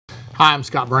Hi, I'm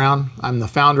Scott Brown. I'm the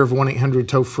founder of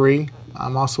 1-800-TOW-FREE.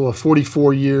 I'm also a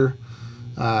 44-year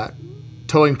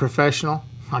towing professional.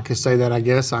 I could say that, I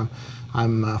guess. I'm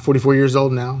 44 years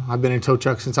old now. I've been in tow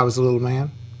trucks since I was a little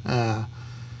man.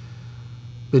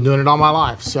 Been doing it all my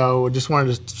life. So just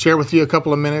wanted to share with you a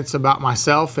couple of minutes about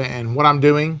myself and what I'm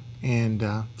doing, and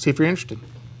see if you're interested.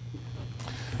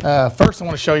 First, I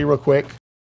want to show you real quick.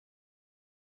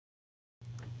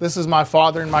 This is my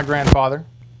father and my grandfather.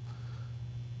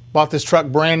 Bought this truck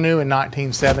brand new in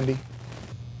 1970.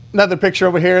 Another picture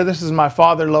over here, this is my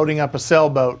father loading up a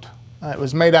sailboat. It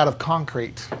was made out of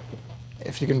concrete,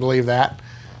 if you can believe that.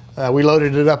 We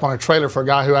loaded it up on a trailer for a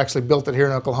guy who actually built it here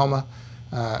in Oklahoma.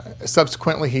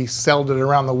 Subsequently, he sailed it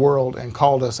around the world and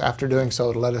called us after doing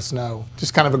so to let us know.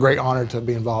 Just kind of a great honor to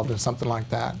be involved in something like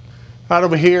that. Right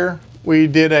over here, we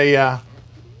did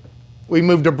we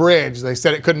moved a bridge. They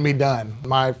said it couldn't be done.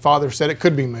 My father said it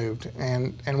could be moved,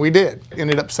 and we did.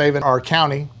 Ended up saving our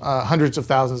county hundreds of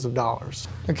thousands of dollars.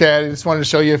 Okay, I just wanted to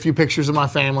show you a few pictures of my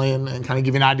family and kind of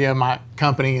give you an idea of my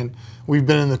company. And we've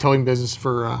been in the towing business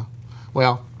for,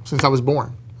 well, since I was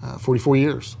born, 44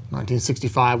 years.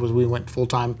 1965 was we went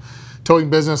full-time towing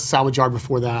business, salvage yard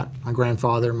before that. My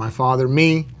grandfather, my father,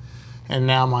 me, and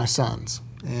now my sons.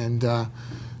 And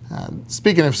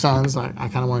speaking of sons, I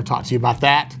kind of want to talk to you about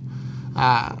that.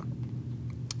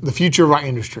 The future of our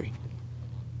industry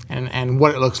and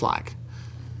what it looks like.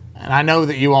 And I know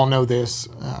that you all know this.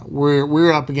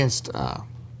 We're up against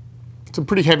some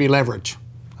pretty heavy leverage.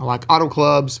 Like auto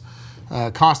clubs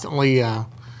constantly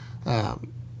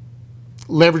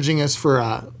leveraging us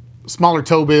for smaller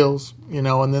tow bills, you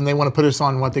know, and then they want to put us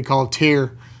on what they call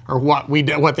tier, or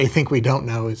what they think we don't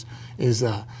know is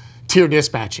tier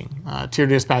dispatching. Tier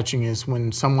dispatching is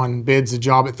when someone bids a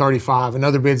job at 35,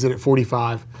 another bids it at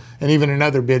 45, and even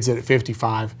another bids it at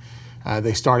 55.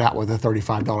 They start out with a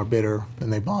 $35 bidder, then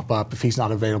they bump up. If he's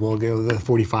not available, go with a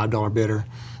 $45 bidder.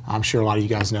 I'm sure a lot of you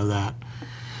guys know that.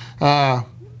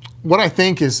 What I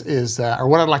think or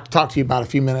what I'd like to talk to you about a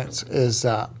few minutes is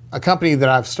a company that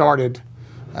I've started.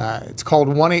 It's called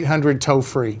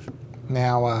 1-800-TOW-FREE.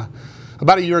 Now,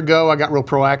 about a year ago, I got real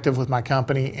proactive with my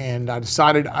company, and I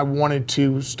decided I wanted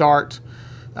to start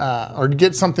or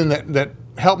get something that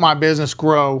helped my business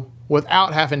grow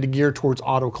without having to gear towards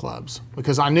auto clubs,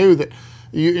 because I knew that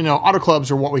you know auto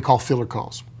clubs are what we call filler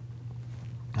calls.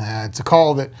 It's a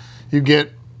call that you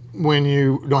get when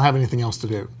you don't have anything else to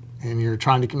do, and you're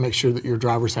trying to make sure that your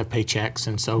drivers have paychecks,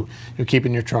 and so you're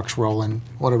keeping your trucks rolling,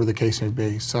 whatever the case may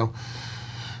be. So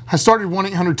I started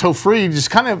 1-800-TOW-FREE just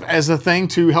kind of as a thing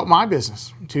to help my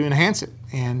business, to enhance it.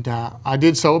 And I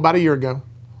did so about a year ago.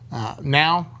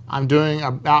 Now I'm doing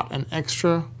about an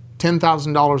extra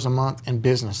 $10,000 a month in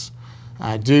business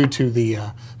due to the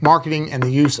marketing and the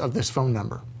use of this phone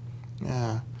number.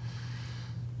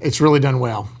 It's really done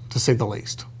well, to say the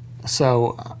least.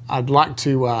 So I'd like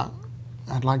to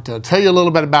tell you a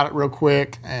little bit about it real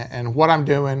quick and what I'm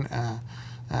doing.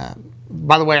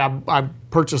 By the way, I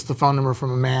purchased the phone number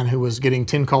from a man who was getting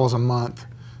 10 calls a month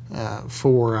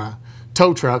for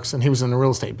tow trucks, and he was in the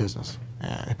real estate business.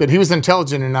 But he was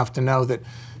intelligent enough to know that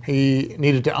he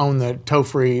needed to own the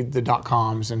TOW-FREE, the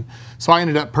 .coms, and so I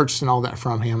ended up purchasing all that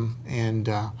from him and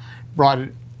brought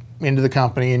it into the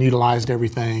company and utilized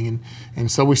everything. And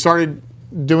so we started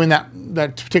doing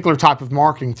that particular type of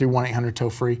marketing through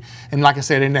 1-800-TOW-FREE. And like I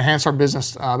said, it enhanced our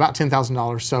business about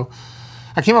 $10,000. So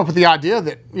I came up with the idea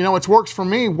that, you know, it works for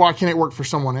me, why can't it work for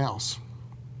someone else?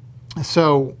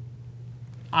 So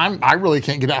I really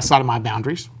can't get outside of my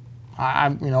boundaries.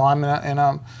 I'm in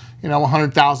a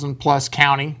 100,000 plus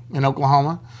county in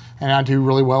Oklahoma, and I do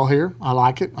really well here. I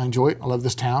like it. I enjoy it. I love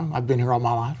this town. I've been here all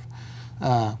my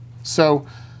life. So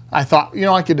I thought, you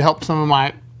know, I could help some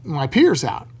of my peers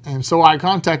out. And so I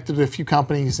contacted a few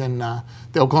companies in the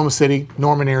Oklahoma City,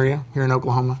 Norman area here in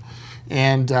Oklahoma.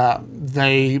 And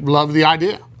they loved the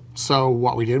idea. So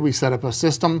what we did, we set up a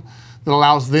system that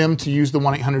allows them to use the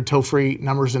 1-800-TOW-FREE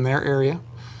numbers in their area.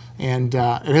 And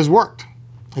it has worked.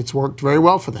 It's worked very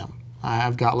well for them.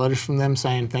 I've got letters from them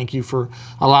saying, thank you for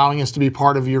allowing us to be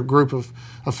part of your group of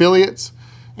affiliates.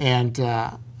 And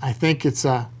I think it's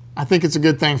a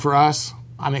good thing for us.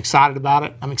 I'm excited about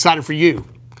it. I'm excited for you,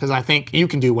 because I think you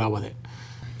can do well with it.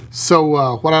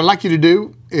 So what I'd like you to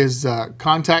do is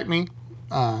contact me.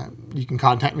 You can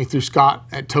contact me through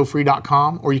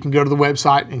scott@towfree.com, or you can go to the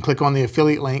website and click on the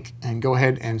affiliate link and go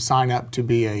ahead and sign up to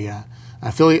be a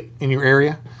affiliate in your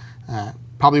area.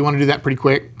 Probably want to do that pretty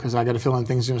quick, because I got a feeling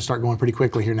things are going to start going pretty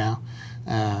quickly here now.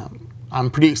 I'm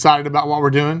pretty excited about what we're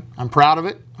doing. I'm proud of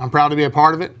it. I'm proud to be a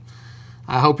part of it.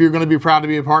 I hope you're going to be proud to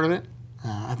be a part of it.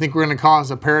 I think we're going to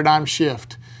cause a paradigm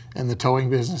shift in the towing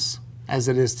business as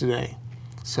it is today.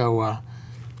 So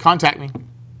contact me.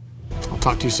 I'll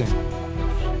talk to you soon.